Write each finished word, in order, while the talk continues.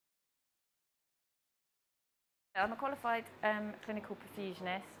I'm a qualified clinical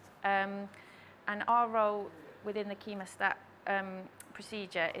perfusionist, and our role within the chemostat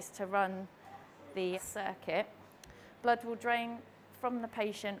procedure is to run the circuit. Blood will drain from the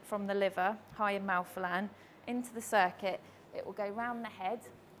patient, from the liver, high in malphilan, into the circuit. It will go round the head.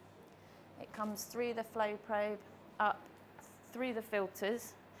 It comes through the flow probe, up through the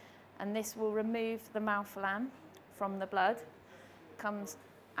filters, and this will remove the malphilan from the blood. Comes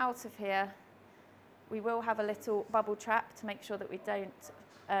out of here. We will have a little bubble trap to make sure that we don't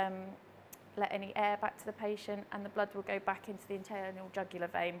let any air back to the patient, and the blood will go back into the internal jugular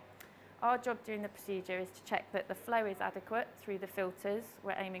vein. Our job during the procedure is to check that the flow is adequate through the filters.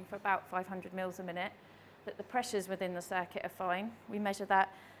 We're aiming for about 500 mils a minute, that the pressures within the circuit are fine. We measure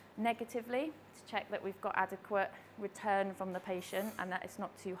that negatively to check that we've got adequate return from the patient and that it's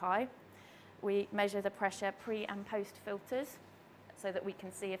not too high. We measure the pressure pre and post filters so that we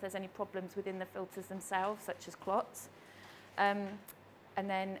can see if there's any problems within the filters themselves, such as clots. And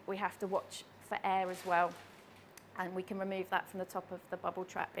then we have to watch for air as well, and we can remove that from the top of the bubble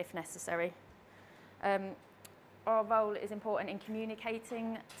trap if necessary. Our role is important in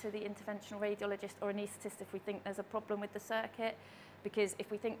communicating to the interventional radiologist or anaesthetist if we think there's a problem with the circuit, because if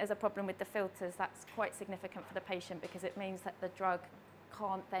we think there's a problem with the filters, that's quite significant for the patient, because it means that the drug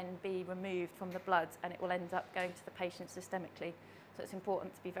can't then be removed from the blood and it will end up going to the patient systemically. So it's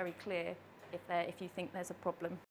important to be very clear if you think there's a problem.